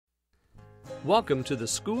Welcome to the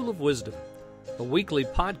School of Wisdom, a weekly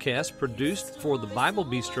podcast produced for the Bible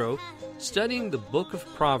Bistro, studying the book of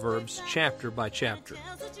Proverbs chapter by chapter.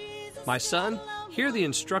 My son, hear the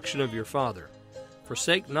instruction of your father.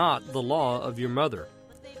 Forsake not the law of your mother,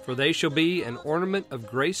 for they shall be an ornament of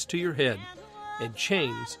grace to your head, and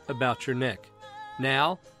chains about your neck.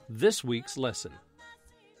 Now, this week's lesson.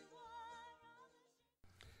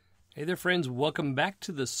 Hey there, friends. Welcome back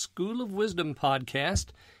to the School of Wisdom podcast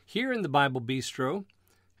here in the Bible Bistro.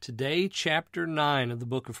 Today, chapter 9 of the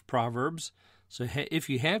book of Proverbs. So if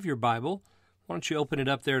you have your Bible, why don't you open it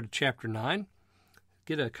up there to chapter 9.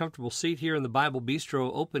 Get a comfortable seat here in the Bible Bistro.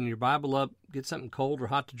 Open your Bible up. Get something cold or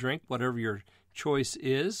hot to drink, whatever your choice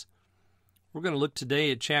is. We're going to look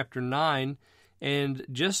today at chapter 9. And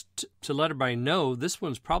just to let everybody know, this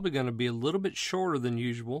one's probably going to be a little bit shorter than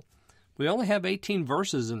usual. We only have 18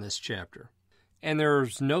 verses in this chapter. And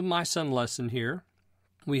there's no my son lesson here.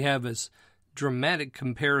 We have this dramatic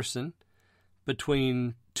comparison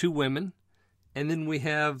between two women. And then we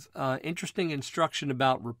have interesting instruction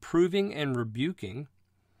about reproving and rebuking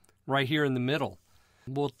right here in the middle.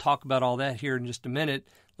 We'll talk about all that here in just a minute.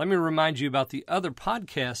 Let me remind you about the other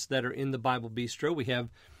podcasts that are in the Bible Bistro. We have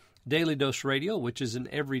Daily Dose Radio, which is an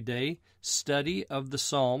everyday study of the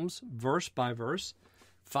Psalms, verse by verse.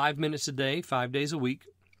 5 minutes a day, 5 days a week.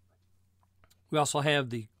 We also have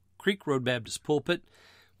the Creek Road Baptist Pulpit,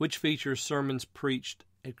 which features sermons preached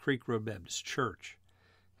at Creek Road Baptist Church.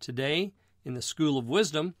 Today, in the School of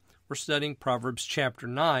Wisdom, we're studying Proverbs chapter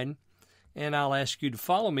 9, and I'll ask you to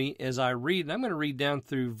follow me as I read, and I'm going to read down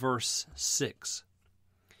through verse 6.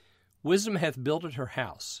 Wisdom hath builded her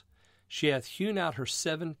house. She hath hewn out her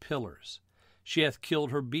 7 pillars. She hath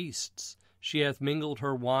killed her beasts. She hath mingled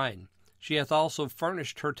her wine. She hath also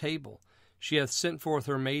furnished her table. She hath sent forth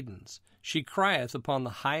her maidens. She crieth upon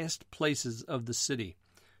the highest places of the city.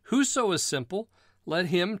 Whoso is simple, let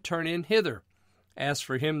him turn in hither. As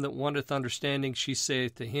for him that wanteth understanding, she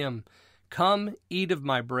saith to him, Come, eat of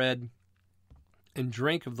my bread, and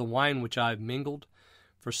drink of the wine which I have mingled.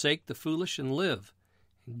 Forsake the foolish and live,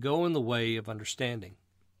 and go in the way of understanding.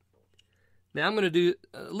 Now I'm going to do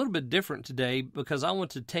a little bit different today because I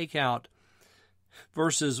want to take out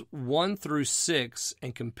verses 1 through 6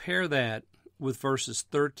 and compare that with verses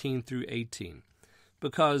 13 through 18.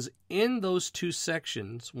 Because in those two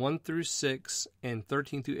sections, 1 through 6 and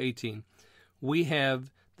 13 through 18, we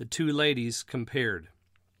have the two ladies compared.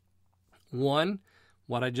 One,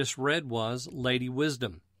 what I just read was Lady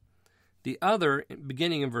Wisdom. The other,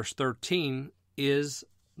 beginning in verse 13, is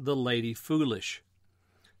the Lady Foolish.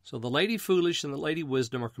 So the Lady Foolish and the Lady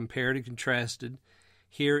Wisdom are compared and contrasted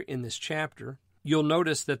here in this chapter. You'll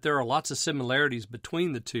notice that there are lots of similarities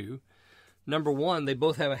between the two. Number one, they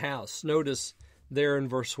both have a house. Notice there in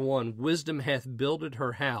verse 1, Wisdom hath builded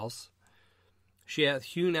her house. She hath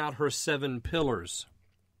hewn out her 7 pillars.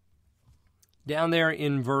 Down there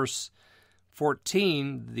in verse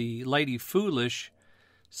 14, the Lady Foolish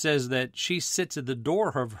says that she sits at the door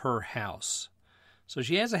of her house. So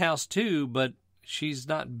she has a house too, but she's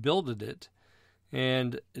not builded it,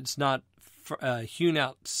 and it's not hewn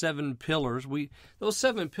out 7 pillars. Those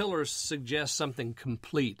 7 pillars suggest something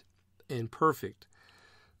complete and perfect.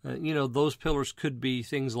 Those pillars could be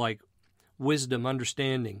things like wisdom,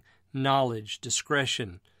 understanding, knowledge,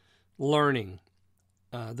 discretion, learning,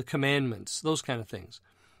 the commandments, those kind of things.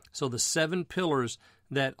 So the 7 pillars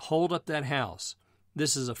that hold up that house,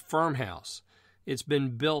 this is a firm house. It's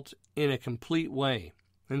been built in a complete way.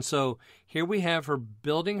 And so here we have her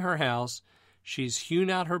building her house. She's hewn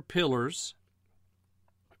out her pillars.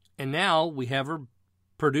 And now we have her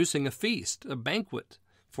producing a feast, a banquet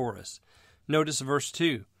for us. Notice verse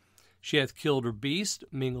 2. She hath killed her beast,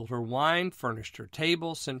 mingled her wine, furnished her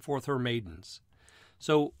table, sent forth her maidens.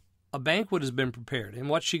 So a banquet has been prepared. And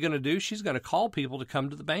what's she going to do? She's going to call people to come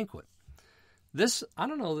to the banquet. This, I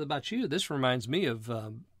don't know about you, this reminds me of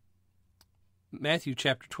Matthew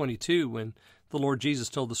chapter 22 when the Lord Jesus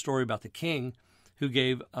told the story about the king who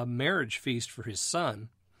gave a marriage feast for his son.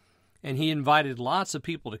 And he invited lots of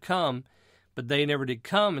people to come, but they never did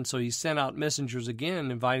come. And so he sent out messengers again,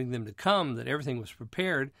 inviting them to come, that everything was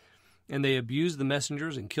prepared. And they abused the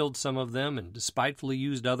messengers and killed some of them and despitefully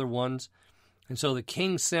used other ones. And so the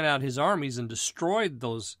king sent out his armies and destroyed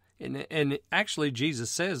those. And actually Jesus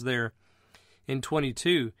says there in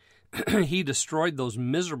 22, he destroyed those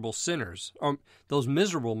miserable sinners, or those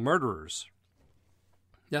miserable murderers.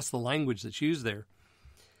 That's the language that's used there.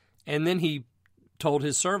 And then he told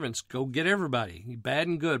his servants, go get everybody, bad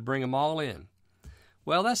and good, bring them all in.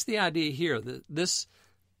 Well, that's the idea here. This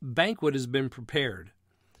banquet has been prepared.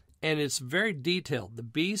 And it's very detailed. The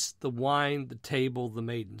beast, the wine, the table, the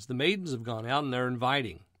maidens. The maidens have gone out and they're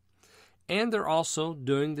inviting. And they're also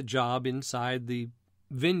doing the job inside the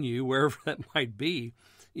venue, wherever that might be,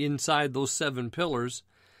 inside those 7 pillars,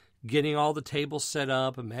 getting all the tables set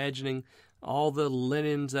up, imagining all the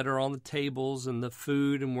linens that are on the tables and the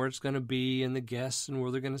food and where it's going to be and the guests and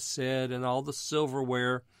where they're going to sit and all the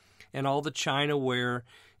silverware and all the chinaware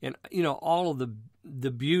and, all of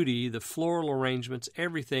the beauty, the floral arrangements,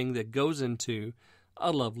 everything that goes into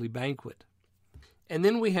a lovely banquet. And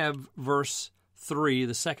then we have verse 3,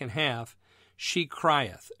 the second half, she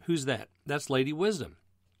crieth. Who's that? That's Lady Wisdom.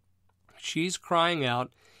 She's crying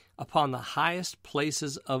out upon the highest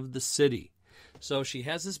places of the city. So she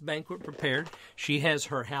has this banquet prepared. She has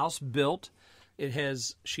her house built.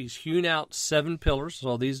 She's hewn out 7 pillars.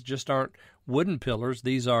 So these just aren't wooden pillars.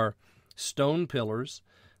 These are stone pillars.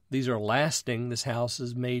 These are lasting. This house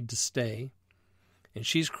is made to stay. And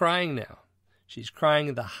she's crying now. She's crying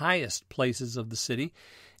in the highest places of the city.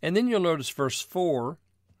 And then you'll notice verse 4.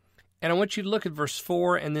 And I want you to look at verse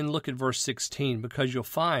 4 and then look at verse 16, because you'll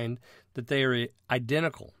find that they are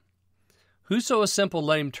identical. Whoso is simple,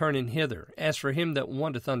 let him turn in hither. As for him that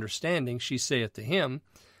wanteth understanding, she saith to him,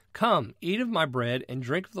 Come, eat of my bread, and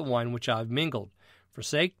drink of the wine which I have mingled.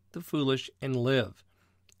 Forsake the foolish, and live,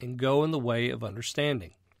 and go in the way of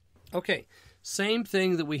understanding. Okay, same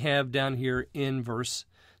thing that we have down here in verse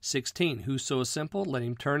 16. Whoso is simple, let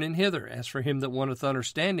him turn in hither. As for him that wanteth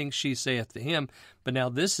understanding, she saith to him, But now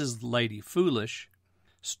this is Lady Foolish.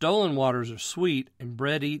 Stolen waters are sweet, and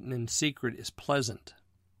bread eaten in secret is pleasant.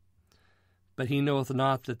 But he knoweth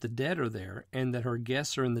not that the dead are there, and that her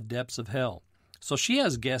guests are in the depths of hell. So she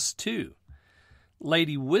has guests too.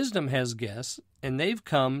 Lady Wisdom has guests, and they've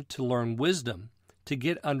come to learn wisdom, to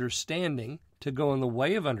get understanding, to go in the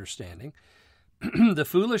way of understanding. The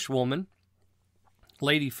foolish woman,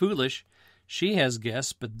 Lady Foolish, she has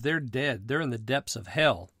guests, but they're dead. They're in the depths of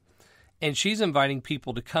hell. And she's inviting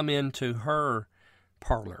people to come into her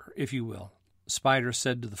parlor, if you will. Spider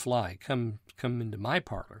said to the fly, come into my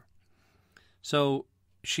parlor. So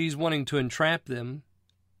she's wanting to entrap them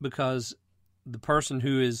because the person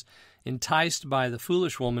who is enticed by the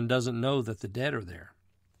foolish woman doesn't know that the dead are there.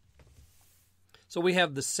 So we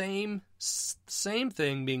have the same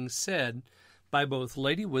thing being said by both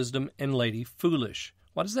Lady Wisdom and Lady Foolish.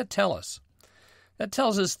 What does that tell us? That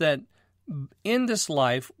tells us that in this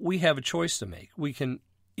life we have a choice to make. We can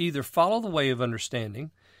either follow the way of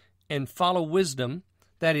understanding and follow wisdom,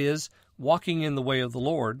 that is, walking in the way of the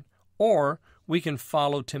Lord, or we can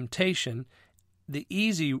follow temptation, the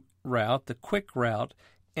easy route, the quick route,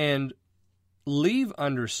 and leave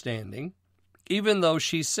understanding, even though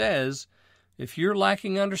she says, if you're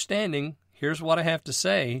lacking understanding, here's what I have to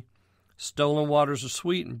say, stolen waters are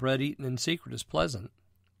sweet and bread eaten in secret is pleasant.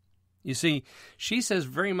 You see, she says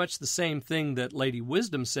very much the same thing that Lady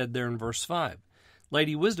Wisdom said there in verse 5.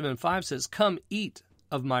 Lady Wisdom in 5 says, Come eat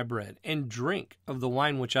of my bread and drink of the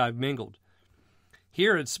wine which I've mingled.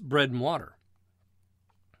 Here it's bread and water.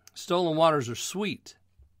 Stolen waters are sweet,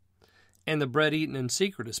 and the bread eaten in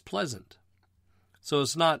secret is pleasant. So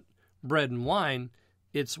it's not bread and wine,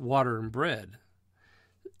 it's water and bread.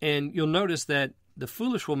 And you'll notice that the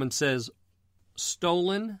foolish woman says,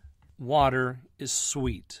 stolen water is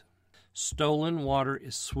sweet. Stolen water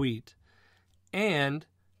is sweet, and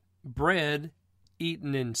bread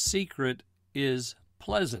eaten in secret is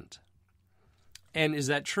pleasant. And is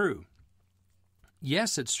that true?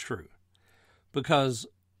 Yes, it's true. Because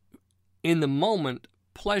in the moment,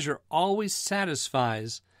 pleasure always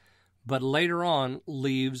satisfies, but later on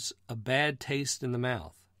leaves a bad taste in the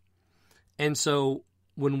mouth. And so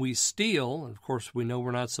when we steal, and of course we know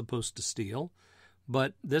we're not supposed to steal,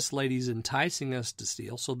 but this lady's enticing us to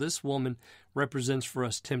steal. So this woman represents for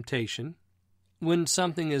us temptation. When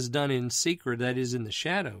something is done in secret, that is in the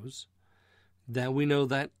shadows, that we know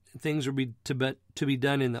that things are to be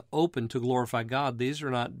done in the open to glorify God. These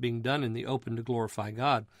are not being done in the open to glorify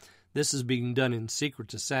God. This is being done in secret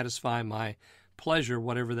to satisfy my pleasure,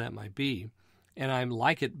 whatever that might be. And I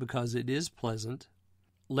like it because it is pleasant.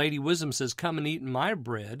 Lady Wisdom says, Come and eat my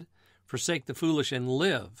bread, forsake the foolish and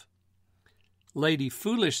live. Lady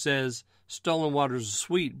Foolish says, Stolen waters are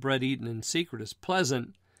sweet, bread eaten in secret is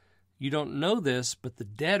pleasant. You don't know this, but the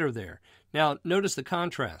dead are there. Now, notice the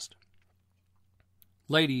contrast.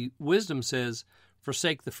 Lady Wisdom says,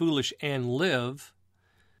 Forsake the foolish and live.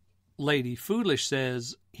 Lady Foolish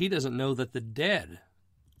says, he doesn't know that the dead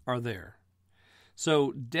are there.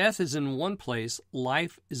 So death is in one place,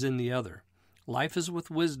 life is in the other. Life is with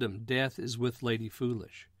wisdom, death is with Lady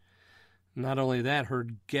Foolish. Not only that, her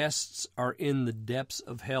guests are in the depths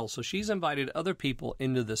of hell. So she's invited other people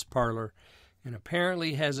into this parlor, and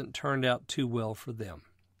apparently hasn't turned out too well for them.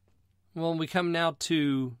 Well, we come now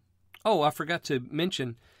to, I forgot to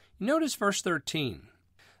mention, notice verse 13.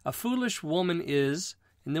 A foolish woman is,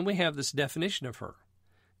 and then we have this definition of her,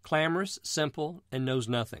 clamorous, simple, and knows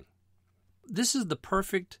nothing. This is the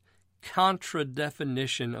perfect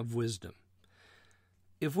contra-definition of wisdom.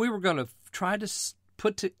 If we were going to try to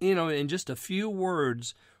put to, in just a few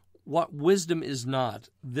words what wisdom is not,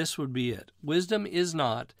 this would be it. Wisdom is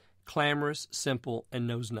not clamorous, simple, and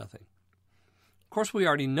knows nothing. Of course, we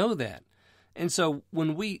already know that. And so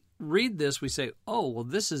when we read this, we say,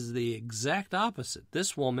 this is the exact opposite.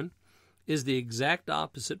 This woman is the exact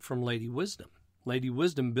opposite from Lady Wisdom. Lady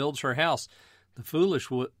Wisdom builds her house. The foolish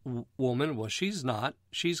woman, well, she's not.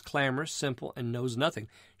 She's clamorous, simple, and knows nothing.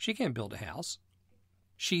 She can't build a house.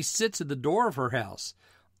 She sits at the door of her house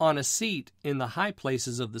on a seat in the high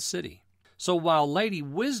places of the city. So while Lady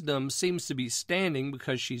Wisdom seems to be standing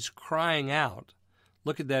because she's crying out,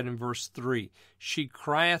 look at that in verse 3. She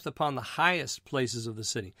crieth upon the highest places of the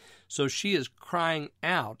city. So she is crying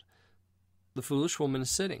out. The foolish woman is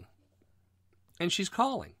sitting. And she's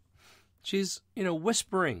calling. She's,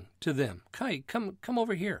 whispering to them, "Hey, come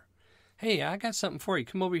over here. Hey, I got something for you.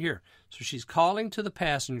 Come over here." So she's calling to the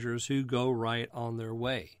passengers who go right on their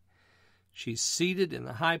way. She's seated in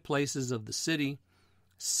the high places of the city,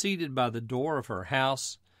 seated by the door of her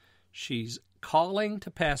house. She's calling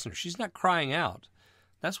to passengers. She's not crying out.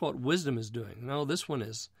 That's what wisdom is doing. No, this one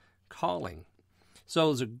is calling. So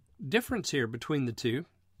there's a difference here between the two.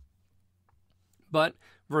 But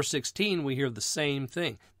verse 16, we hear the same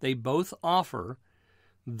thing. They both offer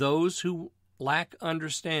those who lack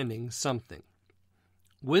understanding something.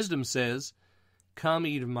 Wisdom says, "Come,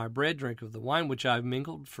 eat of my bread, drink of the wine which I have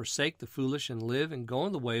mingled, forsake the foolish and live, and go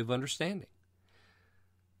in the way of understanding."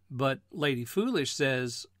 But Lady Foolish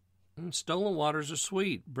says, "Stolen waters are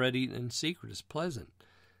sweet, bread eaten in secret is pleasant."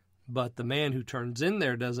 But the man who turns in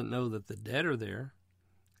there doesn't know that the dead are there,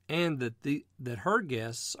 and that her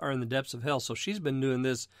guests are in the depths of hell. So she's been doing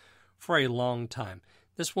this for a long time.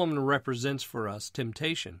 This woman represents for us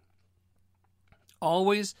temptation.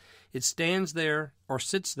 Always it stands there or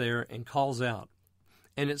sits there and calls out.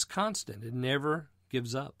 And it's constant. It never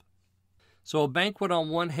gives up. So a banquet on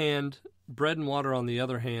one hand, bread and water on the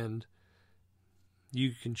other hand,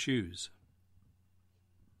 you can choose.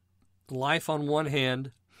 Life on one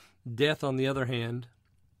hand, death on the other hand,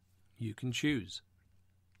 you can choose.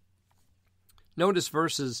 Notice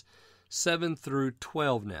verses 7 through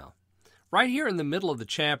 12 now. Right here in the middle of the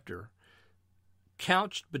chapter,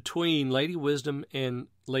 couched between Lady Wisdom and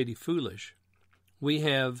Lady Foolish, we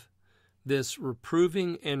have this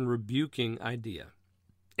reproving and rebuking idea.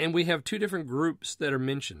 And we have two different groups that are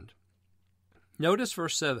mentioned. Notice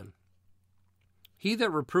verse 7. "He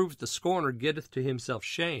that reproveth the scorner getteth to himself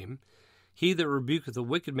shame. He that rebuketh the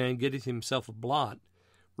wicked man getteth himself a blot.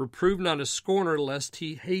 Reprove not a scorner, lest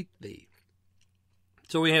he hate thee."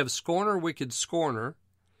 So we have scorner, wicked, scorner.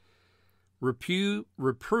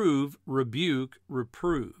 Reprove, rebuke,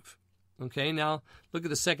 reprove. Okay, now look at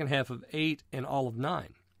the second half of 8 and all of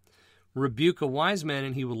 9. "Rebuke a wise man,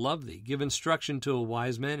 and he will love thee. Give instruction to a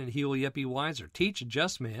wise man, and he will yet be wiser. Teach a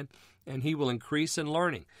just man, and he will increase in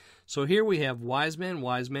learning." So here we have wise man,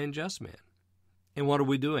 just man. And what are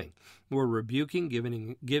we doing? We're rebuking,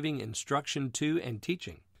 giving instruction to, and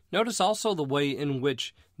teaching. Notice also the way in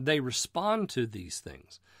which they respond to these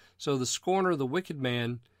things. So the scorner, the wicked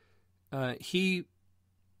man, the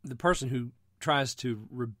person who tries to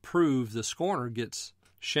reprove the scorner gets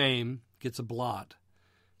shame, gets a blot.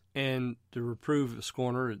 And to reprove a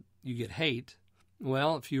scorner, you get hate.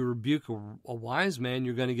 Well, if you rebuke a wise man,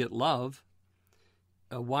 you're going to get love.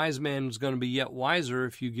 A wise man is going to be yet wiser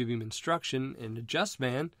if you give him instruction. And a just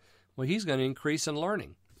man, well, he's going to increase in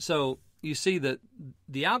learning. So you see that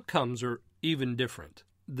the outcomes are even different.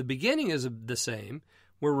 The beginning is the same.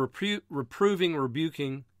 We're reproving,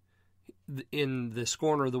 rebuking in the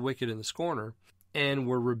scorner, the wicked, and the scorner. And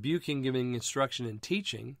we're rebuking, giving instruction, and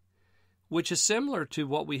teaching, which is similar to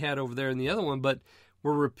what we had over there in the other one, but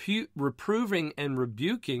we're reproving and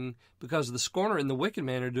rebuking because the scorner and the wicked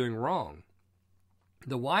man are doing wrong.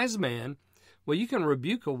 The wise man, well, you can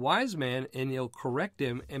rebuke a wise man and he'll correct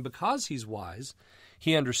him, and because he's wise,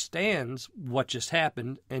 he understands what just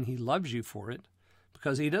happened and he loves you for it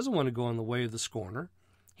because he doesn't want to go in the way of the scorner.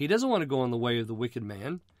 He doesn't want to go in the way of the wicked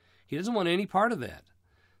man. He doesn't want any part of that.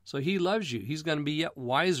 So he loves you. He's going to be yet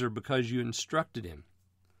wiser because you instructed him.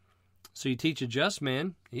 So you teach a just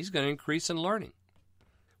man, he's going to increase in learning.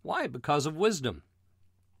 Why? Because of wisdom.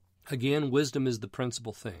 Again, wisdom is the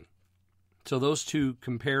principal thing. So those two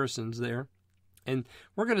comparisons there. And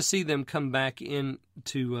we're going to see them come back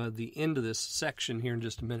into the end of this section here in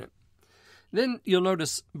just a minute. Then you'll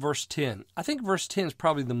notice verse 10. I think verse 10 is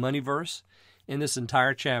probably the money verse in this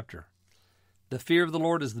entire chapter. The fear of the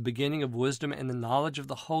Lord is the beginning of wisdom, and the knowledge of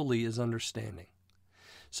the holy is understanding.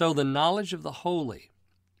 So the knowledge of the holy,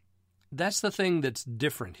 that's the thing that's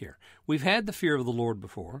different here. We've had the fear of the Lord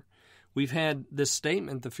before. We've had this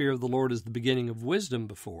statement, the fear of the Lord is the beginning of wisdom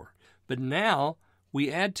before. But now we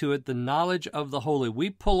add to it the knowledge of the holy. We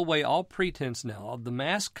pull away all pretense now. The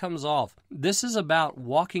mask comes off. This is about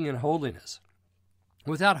walking in holiness.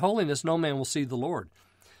 Without holiness, no man will see the Lord.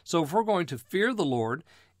 So if we're going to fear the Lord,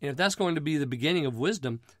 and if that's going to be the beginning of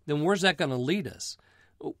wisdom, then where's that going to lead us?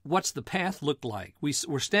 What's the path look like?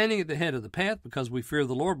 We're standing at the head of the path because we fear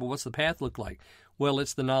the Lord, but what's the path look like? Well,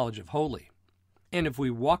 it's the knowledge of holy. And if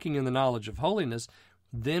we're walking in the knowledge of holiness,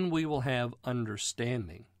 then we will have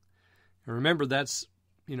understanding. And remember, that's,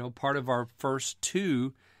 part of our first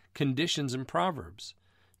two conditions in Proverbs,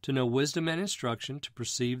 to know wisdom and instruction, to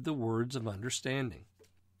perceive the words of understanding.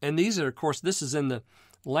 And these are, of course, this is in the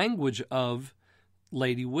language of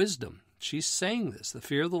Lady Wisdom. She's saying this. The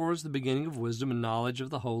fear of the Lord is the beginning of wisdom, and knowledge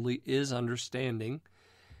of the holy is understanding.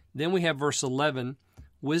 Then we have verse 11.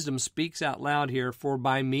 Wisdom speaks out loud here, for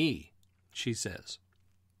by me, she says,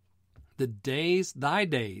 thy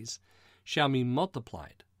days shall be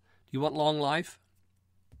multiplied. Do you want long life?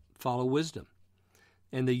 Follow wisdom.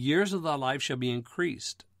 And the years of thy life shall be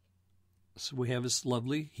increased. So we have this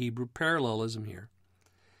lovely Hebrew parallelism here.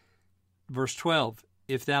 Verse 12,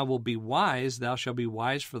 if thou wilt be wise, thou shalt be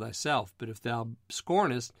wise for thyself. But if thou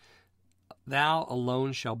scornest, thou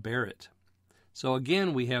alone shalt bear it. So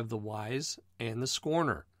again, we have the wise and the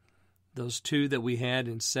scorner. Those two that we had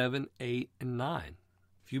in 7, 8, and 9.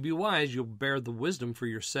 If you be wise, you'll bear the wisdom for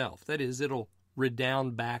yourself. That is, it'll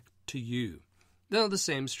redound back to you. Now, the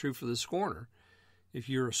same is true for the scorner. If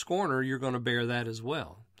you're a scorner, you're going to bear that as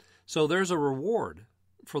well. So there's a reward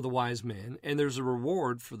for the wise man, and there's a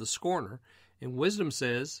reward for the scorner. And wisdom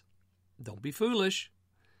says, don't be foolish.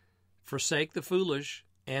 Forsake the foolish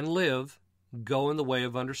and live. Go in the way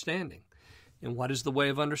of understanding. And what is the way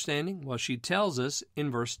of understanding? Well, she tells us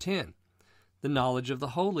in verse 10, the knowledge of the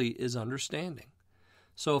holy is understanding.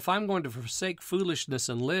 So if I'm going to forsake foolishness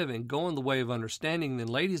and live and go in the way of understanding, then,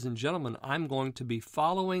 ladies and gentlemen, I'm going to be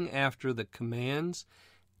following after the commands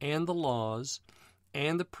and the laws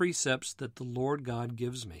and the precepts that the Lord God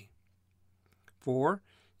gives me. For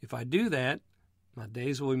if I do that, my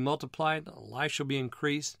days will be multiplied, life shall be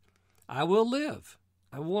increased. I will live.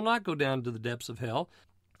 I will not go down to the depths of hell.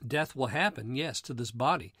 Death will happen, yes, to this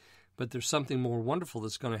body, but there's something more wonderful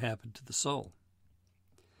that's going to happen to the soul.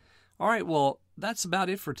 All right, well, that's about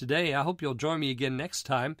it for today. I hope you'll join me again next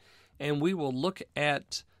time, and we will look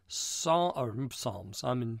at Psalms.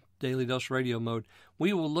 I'm in Daily Dose Radio mode.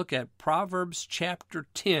 We will look at Proverbs chapter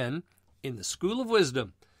 10 in the School of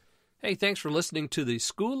Wisdom. Hey, thanks for listening to the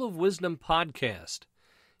School of Wisdom podcast.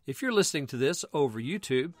 If you're listening to this over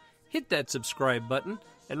YouTube, hit that subscribe button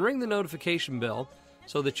and ring the notification bell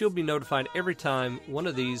so that you'll be notified every time one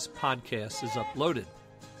of these podcasts is uploaded.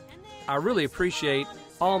 I really appreciate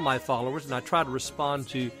all my followers, and I try to respond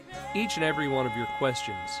to each and every one of your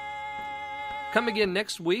questions. Come again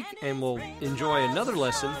next week, and we'll enjoy another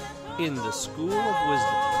lesson in the School of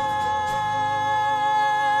Wisdom.